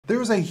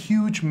There's a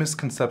huge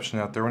misconception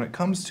out there when it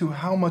comes to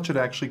how much it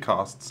actually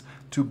costs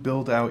to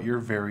build out your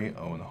very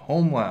own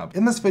home lab.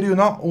 In this video,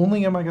 not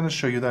only am I going to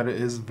show you that it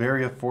is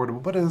very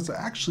affordable, but it is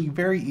actually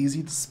very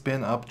easy to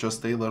spin up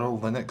just a little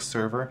Linux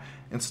server,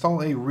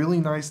 install a really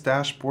nice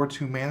dashboard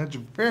to manage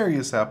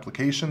various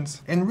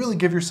applications, and really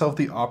give yourself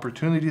the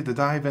opportunity to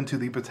dive into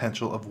the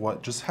potential of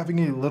what just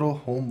having a little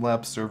home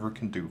lab server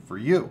can do for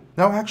you.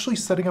 Now, actually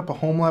setting up a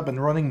home lab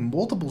and running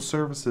multiple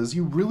services,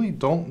 you really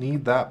don't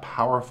need that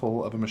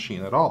powerful of a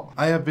machine at all.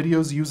 I have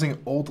videos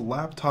using old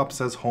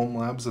laptops as home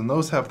labs, and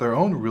those have their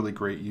own really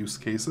great use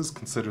cases.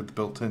 Consider the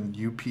built-in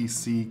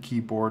UPC,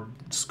 keyboard,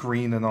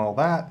 screen, and all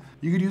that.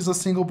 You could use a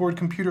single board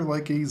computer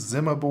like a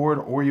Zima board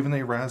or even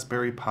a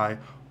Raspberry Pi,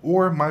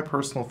 or my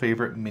personal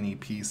favorite, mini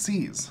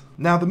PCs.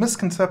 Now, the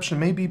misconception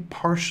may be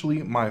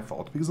partially my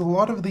fault, because a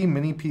lot of the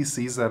mini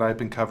PCs that I've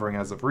been covering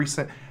as of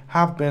recent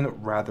have been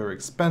rather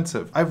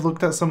expensive. I've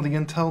looked at some of the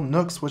Intel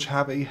NUCs, which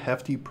have a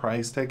hefty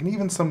price tag, and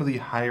even some of the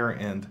higher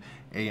end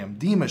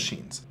AMD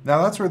machines.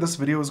 Now, that's where this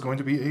video is going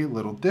to be a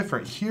little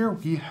different. Here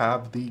we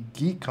have the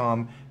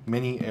Geekom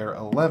Mini Air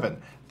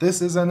 11.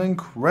 This is an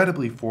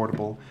incredibly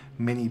affordable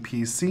mini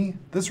PC.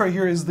 This right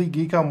here is the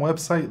Geekom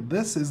website.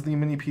 This is the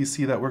mini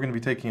PC that we're going to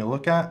be taking a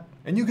look at.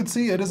 And you can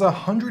see it is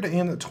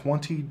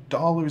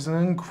 $120,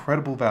 an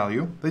incredible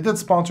value. They did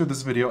sponsor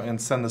this video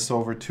and send this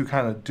over to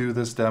kind of do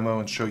this demo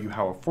and show you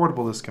how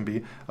affordable this can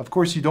be. Of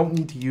course, you don't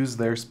need to use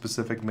their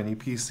specific mini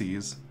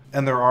PCs.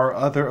 And there are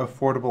other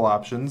affordable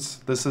options.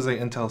 This is an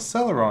Intel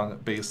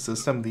Celeron based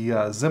system.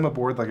 The Zima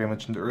board, like I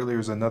mentioned earlier,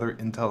 is another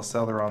Intel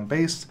Celeron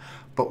based.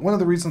 But one of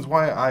the reasons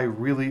why I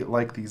really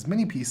like these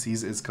mini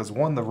PCs is because,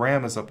 one, the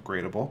RAM is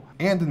upgradable,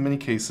 and in many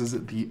cases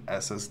the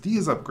SSD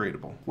is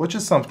upgradable, which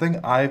is something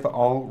I've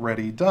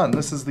already done.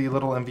 This is the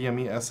little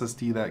NVMe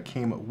SSD that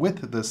came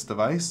with this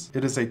device.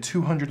 It is a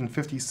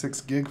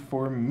 256 gig.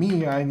 For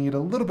me, I need a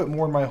little bit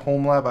more in my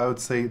home lab. I would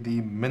say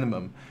the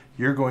minimum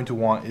you're going to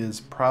want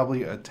is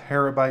probably a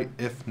terabyte,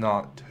 if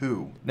not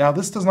 2. Now,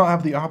 this does not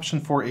have the option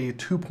for a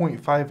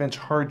 2.5-inch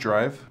hard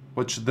drive,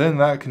 which then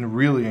that can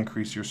really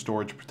increase your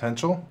storage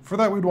potential. For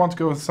that, we'd want to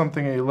go with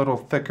something a little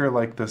thicker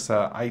like this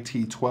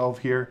IT12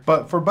 here.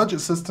 But for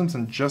budget systems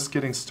and just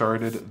getting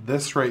started,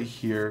 this right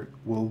here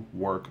will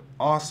work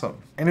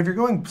awesome. And if you're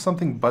going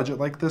something budget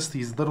like this,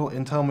 these little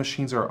Intel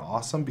machines are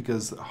awesome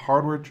because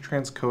hardware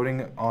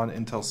transcoding on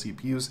Intel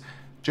CPUs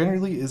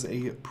generally is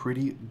a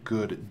pretty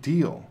good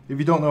deal. If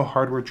you don't know,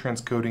 hardware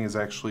transcoding is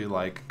actually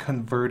like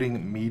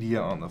converting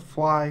media on the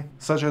fly,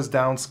 such as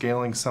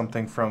downscaling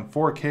something from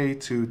 4K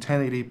to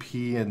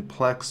 1080p in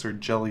Plex or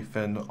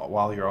Jellyfin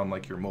while you're on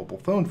like your mobile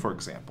phone, for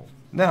example.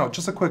 Now,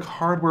 just a quick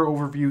hardware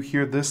overview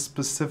here. This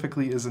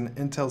specifically is an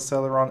Intel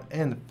Celeron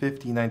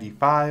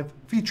N5095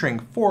 featuring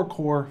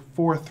 4-core,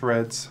 4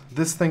 threads.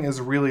 This thing is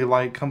really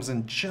light, comes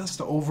in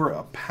just over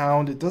a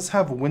pound. It does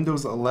have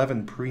Windows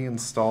 11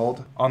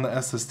 pre-installed on the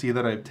SSD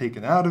that I've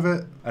taken out of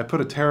it. I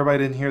put a terabyte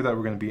in here that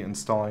we're going to be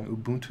installing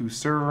Ubuntu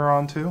server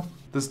onto.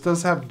 This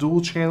does have dual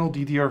channel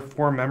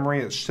DDR4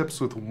 memory. It ships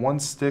with one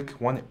stick,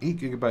 one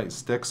 8GB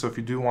stick, so if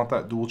you do want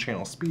that dual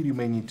channel speed, you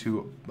may need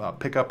to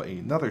pick up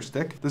another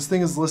stick. This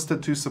thing is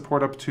listed to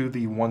support up to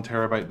the 1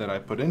 terabyte that I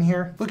put in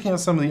here. Looking at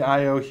some of the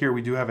I/O here,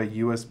 we do have a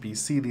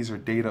USB-C. These are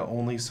data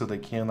only, so they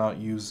cannot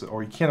use,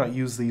 or you cannot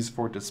use these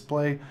for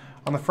display.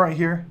 On the front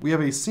here, we have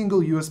a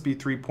single USB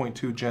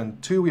 3.2 Gen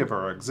 2. We have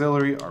our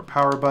auxiliary, our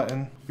power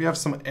button. We have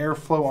some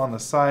airflow on the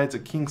sides, a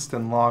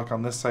Kingston lock.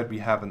 On this side, we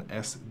have an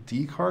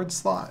SD card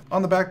slot.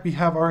 On the back, we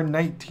have our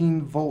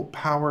 19-volt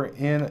power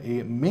in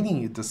a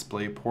mini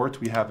display port.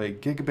 We have a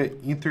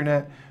gigabit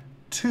Ethernet,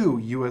 2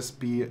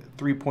 USB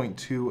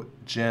 3.2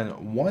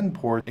 Gen 1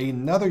 port,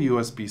 another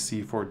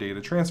USB-C for data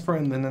transfer,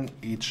 and then an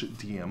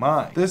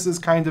HDMI. This is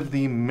kind of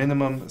the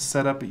minimum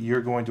setup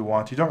you're going to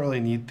want. You don't really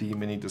need the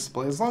mini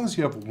display. As long as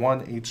you have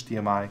one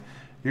HDMI,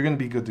 you're going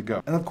to be good to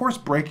go. And of course,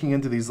 breaking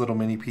into these little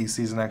mini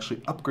PCs and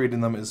actually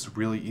upgrading them is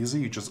really easy.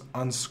 You just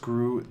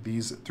unscrew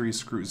these 3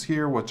 screws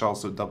here, which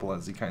also double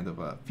as the kind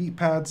of feet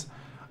pads.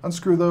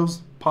 Unscrew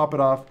those, pop it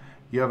off.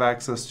 You have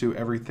access to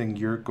everything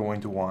you're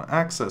going to want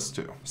access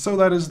to. So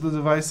that is the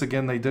device.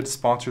 Again, they did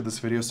sponsor this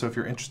video, so if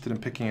you're interested in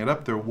picking it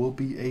up, there will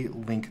be a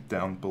link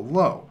down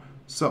below.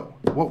 So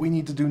what we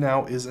need to do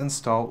now is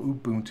install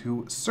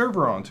Ubuntu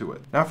server onto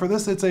it. Now for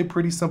this, it's a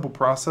pretty simple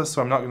process, so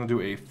I'm not going to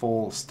do a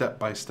full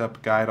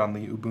step-by-step guide on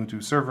the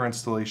Ubuntu server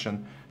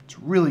installation. It's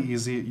really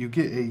easy. You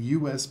get a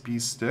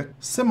USB stick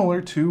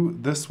similar to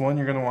this one.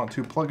 You're going to want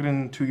to plug it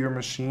into your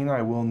machine.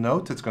 I will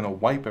note it's going to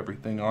wipe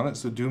everything on it,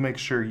 so do make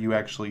sure you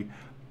actually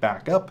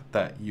back up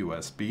that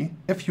USB.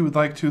 If you would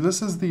like to,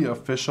 this is the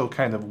official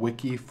kind of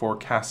wiki for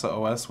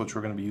CasaOS, which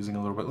we're going to be using a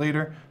little bit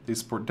later. They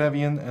support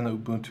Debian and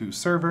Ubuntu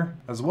server,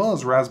 as well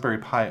as Raspberry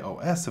Pi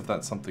OS if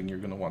that's something you're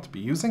going to want to be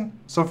using.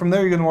 So from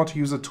there, you're going to want to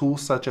use a tool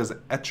such as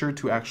Etcher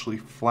to actually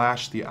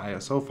flash the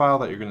ISO file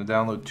that you're going to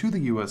download to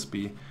the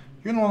USB.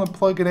 You're going to want to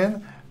plug it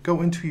in,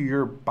 go into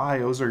your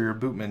BIOS or your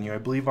boot menu. I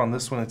believe on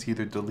this one it's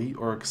either delete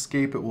or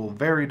escape. It will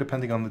vary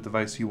depending on the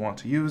device you want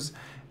to use,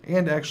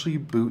 and actually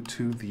boot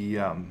to the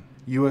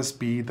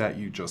USB that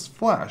you just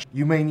flashed.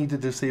 You may need to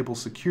disable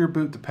secure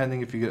boot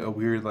depending if you get a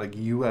weird like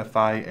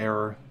UEFI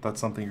error. That's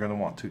something you're going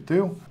to want to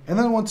do. And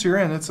then once you're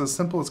in, it's as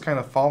simple as kind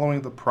of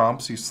following the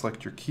prompts. You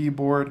select your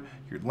keyboard,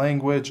 your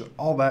language,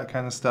 all that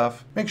kind of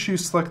stuff. Make sure you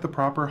select the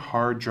proper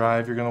hard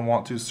drive. You're going to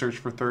want to search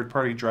for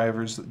third-party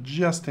drivers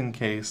just in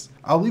case.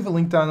 I'll leave a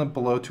link down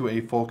below to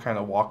a full kind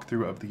of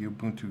walkthrough of the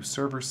Ubuntu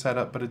server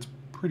setup, but it's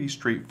pretty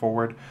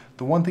straightforward.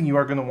 The one thing you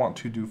are going to want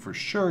to do for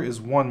sure is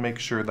one, make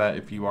sure that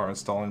if you are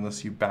installing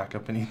this, you back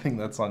up anything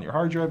that's on your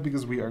hard drive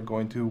because we are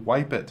going to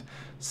wipe it.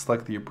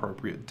 Select the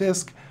appropriate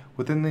disk.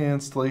 Within the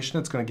installation,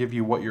 it's going to give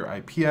you what your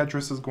IP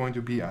address is going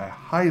to be. I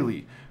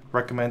highly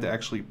recommend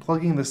actually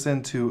plugging this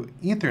into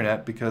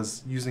Ethernet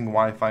because using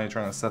Wi-Fi and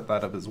trying to set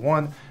that up is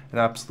one, an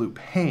absolute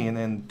pain,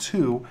 and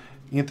two,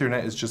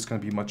 Ethernet is just going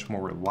to be much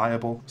more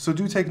reliable. So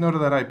do take note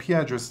of that IP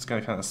address. It's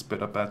going to kind of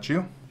spit up at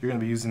you. You're going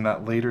to be using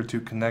that later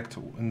to connect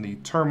in the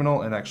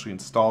terminal and actually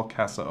install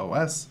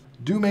CasaOS.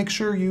 Do make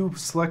sure you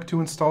select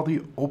to install the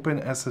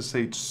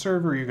OpenSSH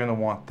server. You're going to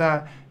want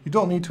that. You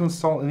don't need to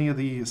install any of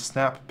the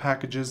snap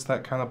packages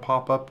that kind of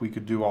pop up. We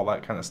could do all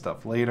that kind of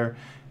stuff later.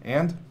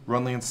 And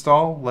run the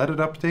install, let it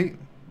update,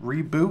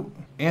 reboot,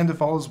 and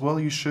if all is well,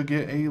 you should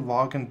get a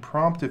login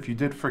prompt. If you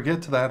did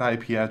forget to that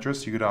IP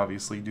address, you could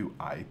obviously do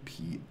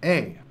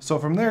IPA. So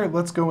from there,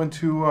 let's go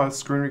into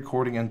screen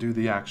recording and do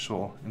the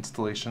actual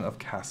installation of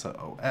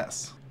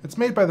CasaOS. It's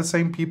made by the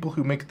same people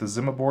who make the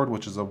Zima board,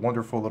 which is a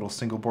wonderful little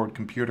single board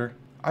computer.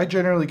 I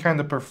generally kind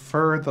of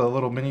prefer the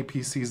little mini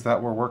PCs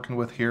that we're working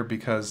with here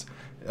because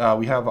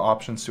we have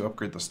options to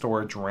upgrade the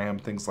storage, RAM,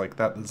 things like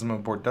that. The Zima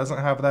board doesn't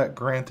have that.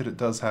 Granted, it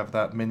does have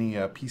that mini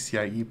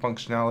PCIe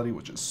functionality,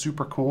 which is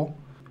super cool.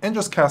 And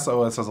just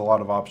CasaOS has a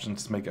lot of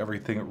options to make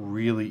everything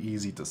really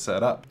easy to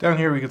set up. Down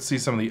here, we can see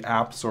some of the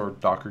apps or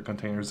Docker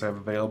containers they have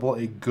available,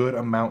 a good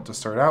amount to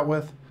start out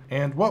with.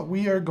 And what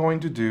we are going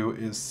to do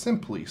is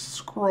simply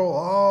scroll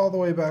all the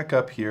way back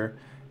up here,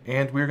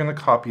 and we're going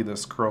to copy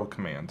this curl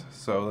command.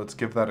 So let's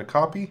give that a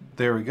copy.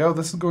 There we go.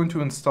 This is going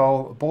to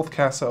install both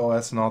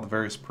CasaOS and all the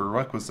various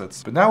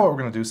prerequisites. But now what we're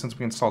going to do, since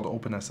we installed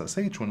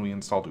OpenSSH when we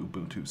installed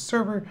Ubuntu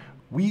server,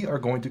 we are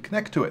going to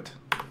connect to it.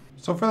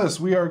 So for this,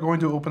 we are going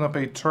to open up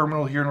a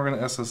terminal here and we're going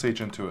to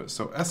SSH into it.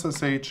 So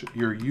SSH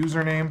your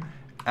username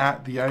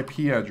at the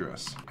IP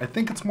address. I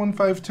think it's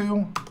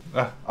 152.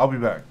 I'll be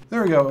back.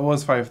 There we go. It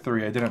was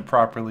 53. I didn't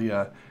properly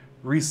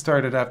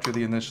restart it after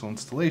the initial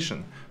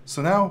installation.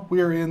 So now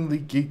we are in the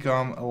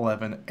Geekom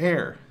 11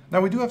 Air. Now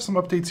we do have some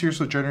updates here,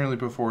 so generally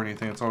before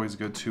anything, it's always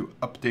good to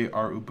update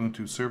our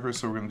Ubuntu server.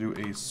 So we're going to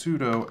do a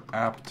sudo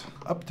apt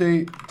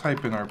update,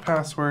 type in our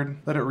password,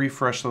 let it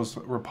refresh those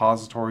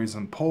repositories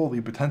and pull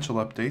the potential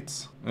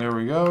updates. There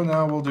we go.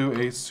 Now we'll do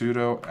a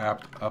sudo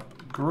apt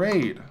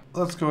upgrade.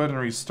 Let's go ahead and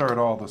restart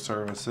all the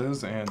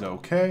services and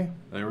okay.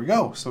 There we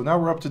go. So now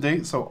we're up to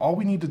date. So all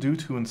we need to do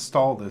to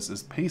install this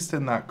is paste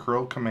in that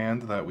curl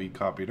command that we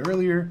copied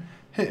earlier,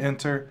 hit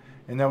enter,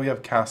 and now we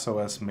have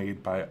CasaOS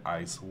made by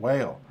Ice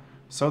Whale.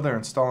 So they're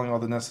installing all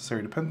the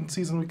necessary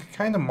dependencies and we can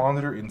kind of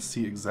monitor and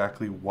see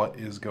exactly what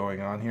is going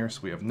on here.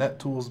 So we have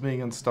NetTools being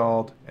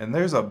installed and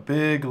there's a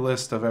big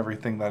list of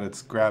everything that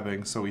it's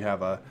grabbing. So we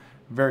have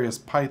various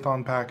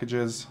Python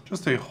packages,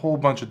 just a whole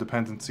bunch of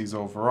dependencies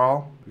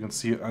overall. You can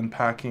see it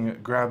unpacking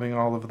it, grabbing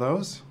all of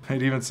those.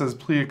 It even says,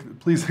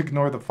 please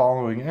ignore the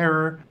following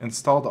error.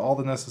 Installed all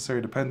the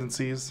necessary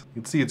dependencies.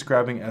 You can see it's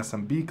grabbing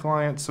SMB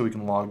client so we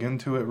can log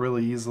into it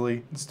really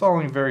easily.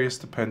 Installing various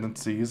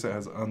dependencies. It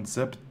has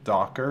unzipped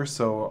Docker,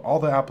 so all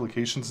the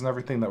applications and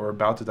everything that we're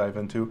about to dive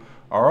into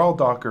are all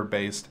Docker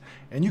based.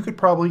 And you could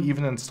probably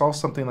even install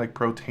something like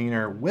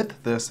Portainer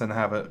with this and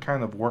have it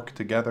kind of work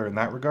together in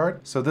that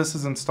regard. So this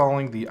is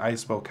installing the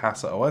ISO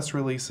CasaOS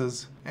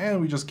releases,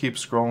 and we just keep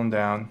scrolling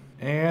down.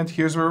 And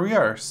here's where we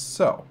are.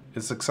 So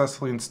it's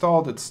successfully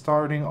installed. It's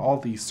starting all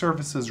the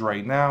services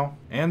right now.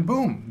 And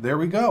boom, there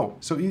we go.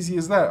 So easy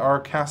as that.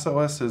 Our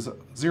CasaOS is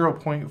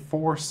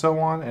 0.4 so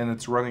on, and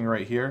it's running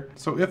right here.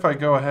 So if I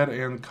go ahead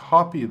and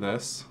copy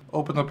this,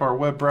 open up our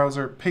web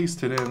browser,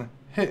 paste it in,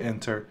 hit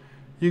enter,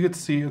 you can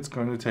see it's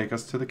going to take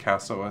us to the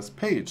CasaOS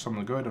page. So I'm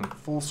going to go ahead and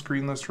full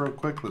screen this real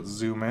quick. Let's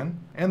zoom in.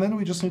 And then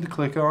we just need to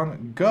click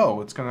on go.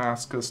 It's going to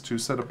ask us to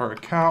set up our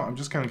account. I'm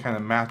just going to kind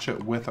of match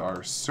it with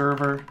our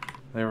server.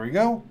 There we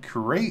go.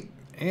 Great.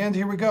 And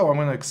here we go. I'm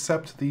going to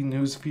accept the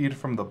news feed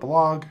from the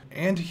blog.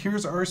 And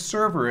here's our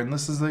server. And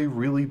this is a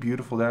really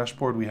beautiful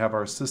dashboard. We have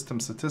our system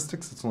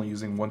statistics. It's only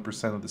using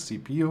 1% of the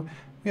CPU.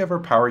 We have our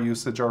power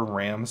usage, our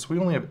RAM. So we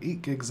only have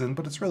 8 gigs in,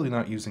 but it's really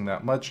not using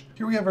that much.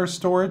 Here we have our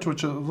storage,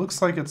 which it looks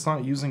like it's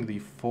not using the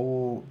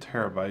full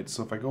terabyte.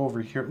 So if I go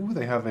over here, ooh,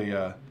 they have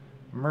a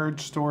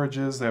merge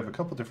storages. They have a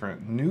couple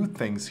different new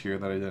things here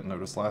that I didn't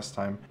notice last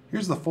time.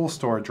 Here's the full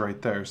storage right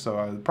there, so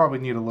I probably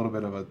need a little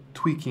bit of a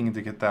tweaking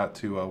to get that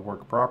to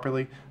work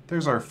properly.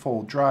 There's our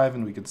full drive,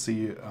 and we can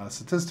see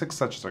statistics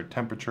such as our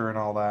temperature and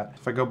all that.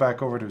 If I go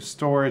back over to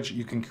storage,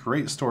 you can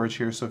create storage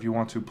here, so if you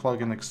want to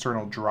plug in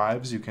external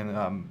drives, you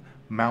can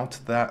mount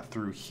that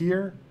through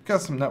here.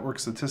 Got some network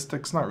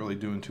statistics, not really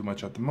doing too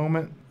much at the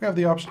moment. We have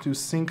the option to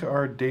sync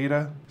our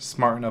data,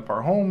 smarten up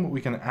our home.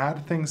 We can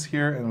add things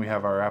here, and we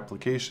have our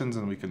applications,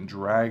 and we can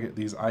drag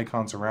these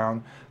icons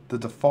around. The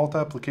default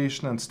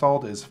application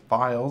installed is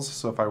Files,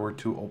 so if I were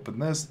to open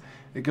this,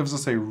 it gives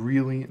us a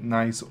really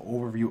nice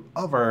overview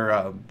of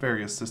our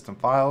various system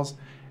files.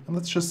 And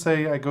let's just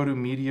say I go to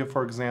Media,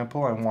 for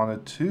example. I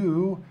wanted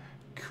to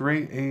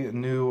create a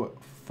new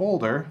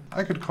folder.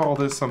 I could call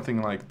this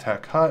something like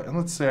TechHut, and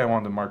let's say I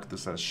wanted to mark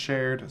this as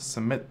shared,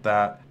 submit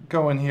that.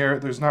 Go in here,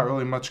 there's not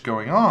really much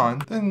going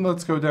on. Then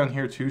let's go down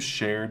here to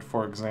shared,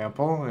 for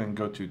example, and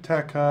go to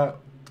TechHut.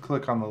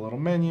 Click on the little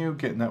menu,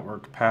 get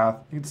network path.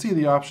 You can see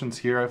the options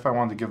here if I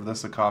wanted to give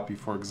this a copy,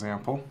 for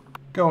example.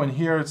 Go in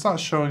here, it's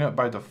not showing up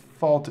by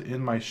default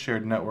in my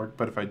shared network,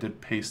 but if I did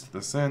paste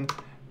this in,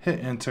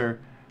 hit enter,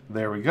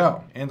 there we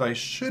go. And I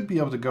should be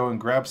able to go and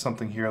grab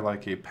something here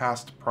like a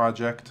past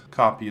project,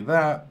 copy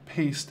that,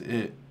 paste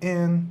it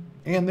in,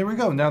 and there we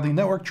go. Now the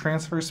network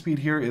transfer speed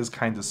here is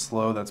kind of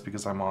slow. That's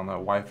because I'm on a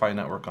Wi-Fi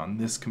network on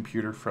this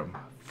computer from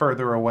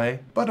further away.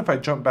 But if I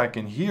jump back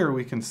in here,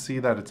 we can see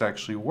that it's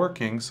actually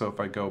working. So if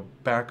I go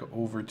back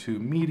over to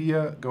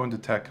Media, go into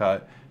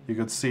TechHut, you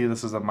could see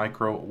this is a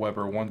Micro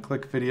Weber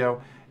one-click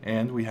video,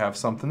 and we have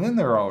something in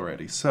there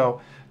already.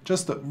 So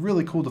just a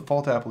really cool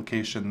default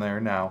application there.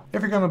 Now,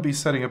 if you're going to be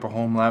setting up a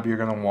Homelab, you're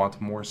going to want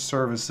more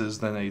services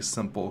than a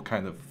simple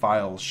kind of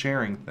file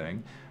sharing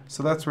thing.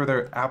 So that's where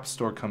their App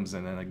Store comes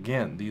in. And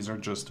again, these are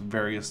just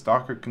various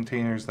Docker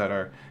containers that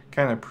are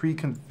kind of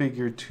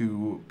pre-configured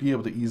to be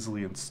able to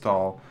easily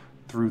install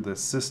through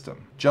this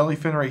system.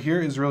 Jellyfin right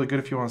here is really good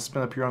if you want to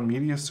spin up your own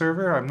media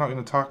server. I'm not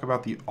going to talk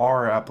about the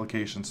R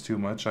applications too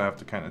much. I have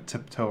to kind of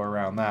tiptoe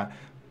around that,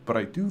 but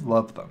I do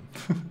love them.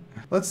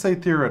 Let's say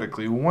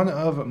theoretically, one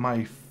of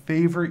my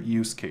favorite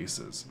use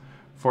cases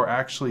for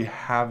actually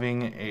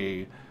having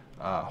a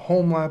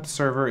Homelab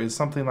server is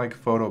something like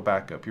photo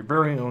backup, your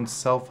very own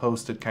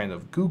self-hosted kind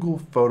of Google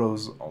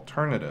Photos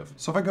alternative.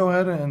 So if I go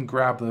ahead and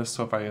grab this,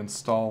 so if I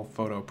install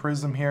Photo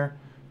Prism here,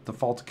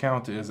 default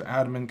account is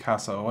admin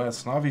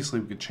CasaOS, and obviously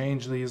we could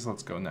change these.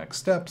 Let's go next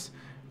steps,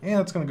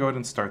 and it's going to go ahead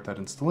and start that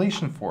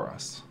installation for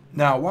us.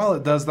 Now, while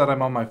it does that,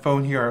 I'm on my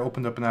phone here. I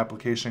opened up an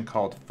application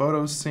called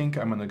Photo Sync.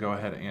 I'm going to go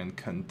ahead and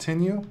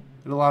continue.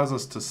 It allows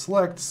us to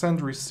select,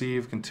 send,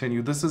 receive,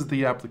 continue. This is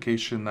the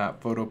application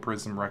that Photo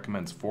Prism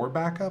recommends for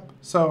backup.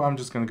 So I'm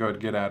just going to go ahead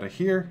and get out of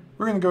here.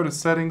 We're going to go to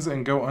settings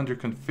and go under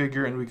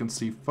configure, and we can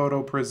see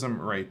Photo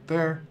Prism right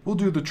there. We'll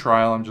do the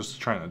trial. I'm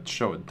just trying to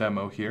show a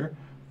demo here.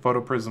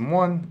 Photo Prism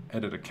 1,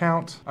 edit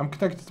account. I'm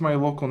connected to my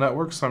local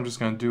network, so I'm just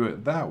going to do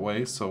it that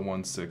way. So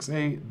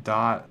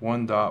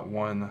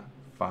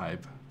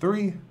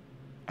 168.1.153.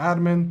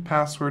 Admin,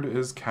 password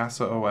is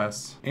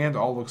CasaOS, and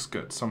all looks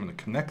good. So I'm going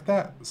to connect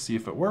that, see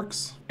if it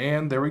works,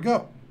 and there we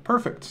go.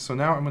 Perfect. So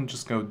now I'm going to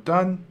just go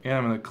done, and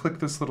I'm going to click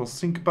this little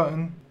sync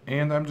button,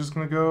 and I'm just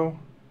going to go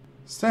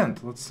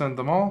send. Let's send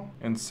them all,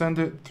 and send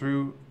it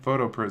through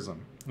Photo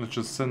Prism. Let's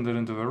just send it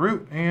into the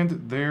root,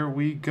 and there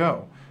we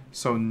go.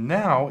 So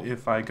now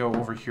if I go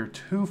over here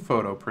to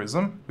Photo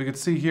Prism, we can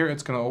see here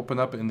it's going to open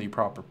up in the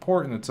proper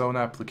port in its own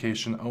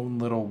application, own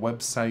little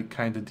website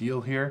kind of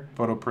deal here.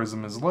 Photo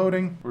Prism is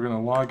loading. We're going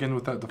to log in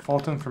with that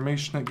default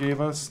information it gave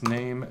us,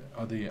 name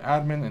of the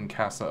admin and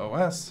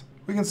CasaOS.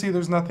 We can see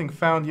there's nothing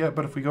found yet,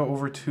 but if we go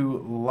over to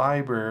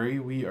library,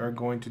 we are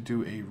going to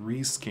do a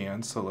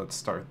rescan. So let's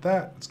start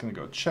that. It's going to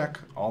go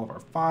check all of our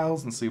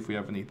files and see if we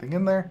have anything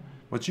in there.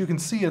 What you can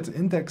see, it's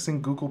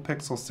indexing Google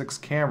Pixel 6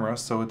 camera,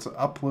 so it's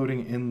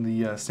uploading in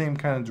the same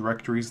kind of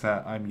directories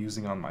that I'm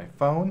using on my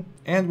phone.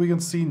 And we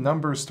can see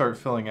numbers start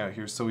filling out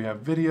here. So we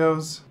have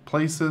videos,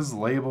 places,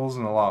 labels,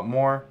 and a lot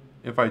more.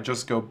 If I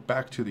just go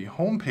back to the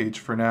home page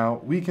for now,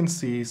 we can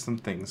see some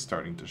things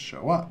starting to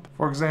show up.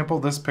 For example,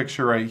 this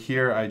picture right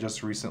here, I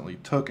just recently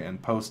took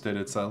and posted.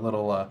 It's a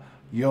little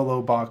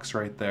YOLO box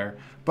right there.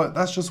 But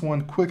that's just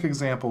one quick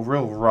example,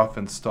 real rough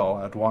install.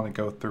 I'd want to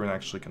go through and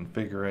actually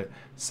configure it,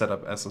 set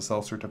up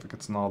SSL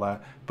certificates and all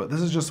that. But this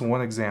is just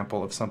one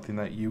example of something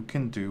that you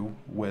can do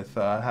with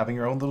having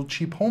your own little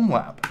cheap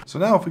Homelab. So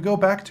now if we go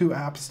back to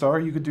App Store,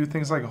 you could do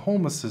things like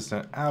Home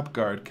Assistant,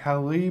 AppGuard,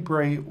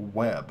 Calibrate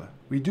Web.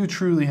 We do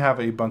truly have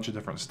a bunch of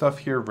different stuff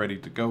here ready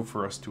to go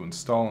for us to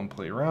install and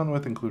play around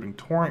with, including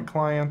torrent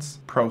clients,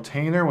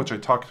 Portainer, which I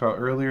talked about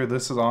earlier.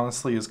 This is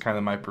honestly kind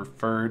of my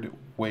preferred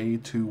way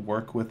to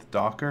work with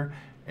Docker.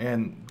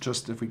 And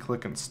just if we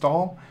click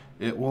install,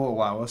 it will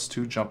allow us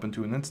to jump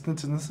into an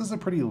instance. And this is a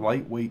pretty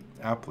lightweight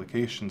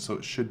application, so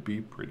it should be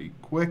pretty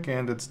quick,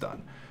 and it's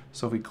done.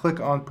 So if we click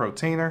on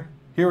Portainer,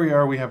 here we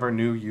are, we have our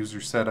new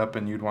user set up,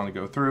 and you'd want to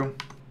go through,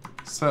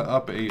 set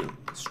up a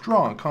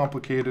strong,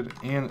 complicated,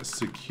 and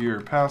secure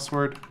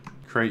password,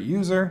 create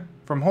user.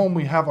 From home,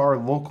 we have our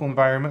local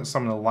environment, so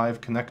I'm going to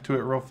live connect to it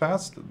real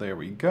fast. There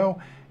we go.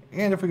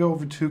 And if we go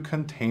over to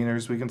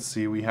containers, we can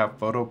see we have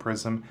Photo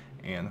Prism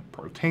and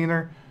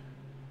Portainer.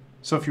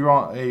 So if you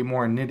want a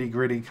more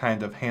nitty-gritty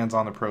kind of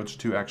hands-on approach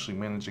to actually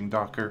managing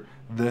Docker,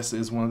 this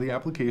is one of the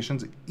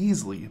applications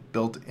easily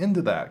built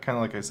into that. Kind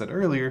of like I said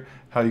earlier,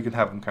 how you can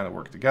have them kind of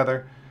work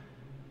together.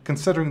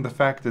 Considering the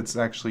fact it's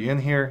actually in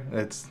here,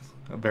 it's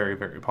very,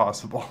 very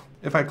possible.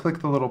 If I click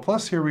the little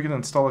plus here, we can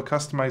install a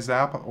customized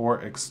app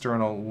or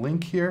external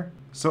link here.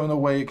 So in a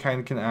way, it kind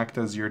of can act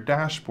as your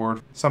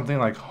dashboard, something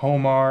like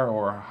Homar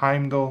or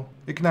Heimdall.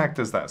 It can act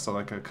as that, so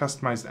like a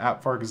customized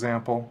app, for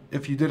example.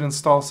 If you did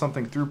install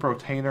something through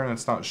Portainer and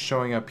it's not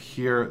showing up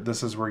here,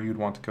 this is where you'd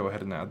want to go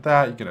ahead and add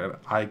that. You can add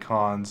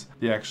icons,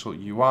 the actual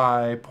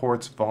UI,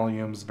 ports,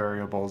 volumes,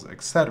 variables,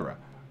 etc.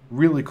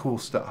 Really cool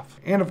stuff.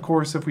 And of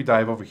course, if we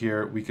dive over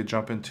here, we could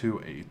jump into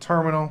a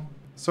terminal.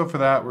 So for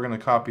that, we're going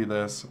to copy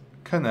this,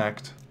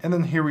 connect, and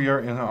then here we are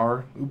in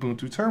our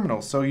Ubuntu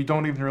terminal. So you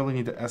don't even really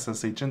need to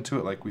SSH into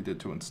it like we did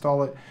to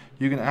install it.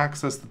 You can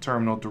access the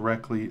terminal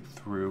directly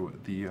through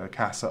the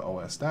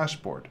CasaOS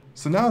Dashboard.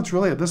 So now it's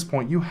really at this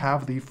point, you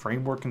have the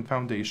framework and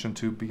foundation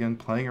to begin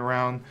playing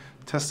around,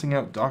 testing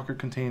out Docker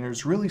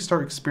containers, really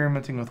start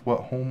experimenting with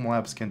what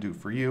Homelabs can do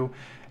for you,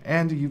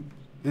 and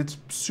it's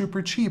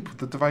super cheap.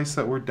 The device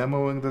that we're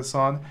demoing this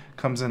on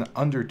comes in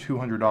under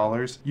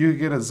 $200. You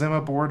get a Zima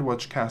board,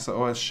 which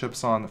CasaOS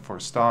ships on for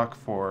stock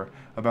for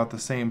about the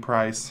same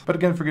price. But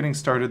again, for getting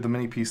started, the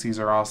mini PCs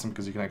are awesome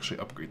because you can actually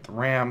upgrade the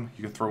RAM.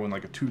 You can throw in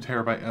like a 2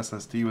 terabyte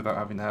SSD without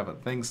having to have a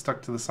thing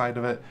stuck to the side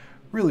of it.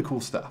 Really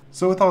cool stuff.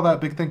 So with all that,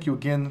 big thank you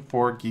again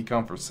for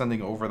Geekom for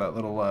sending over that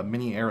little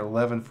mini Air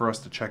 11 for us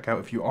to check out.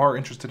 If you are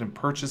interested in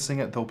purchasing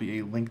it, there'll be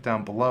a link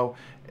down below.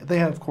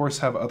 They of course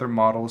have other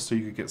models, so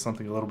you could get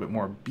something a little bit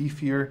more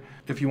beefier.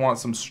 If you want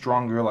some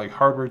stronger like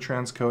hardware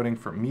transcoding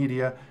for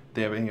media,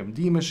 they have AMD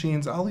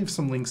machines. I'll leave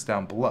some links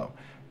down below.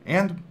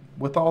 And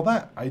with all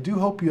that, I do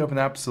hope you have an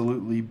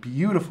absolutely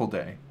beautiful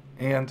day,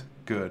 and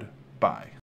goodbye.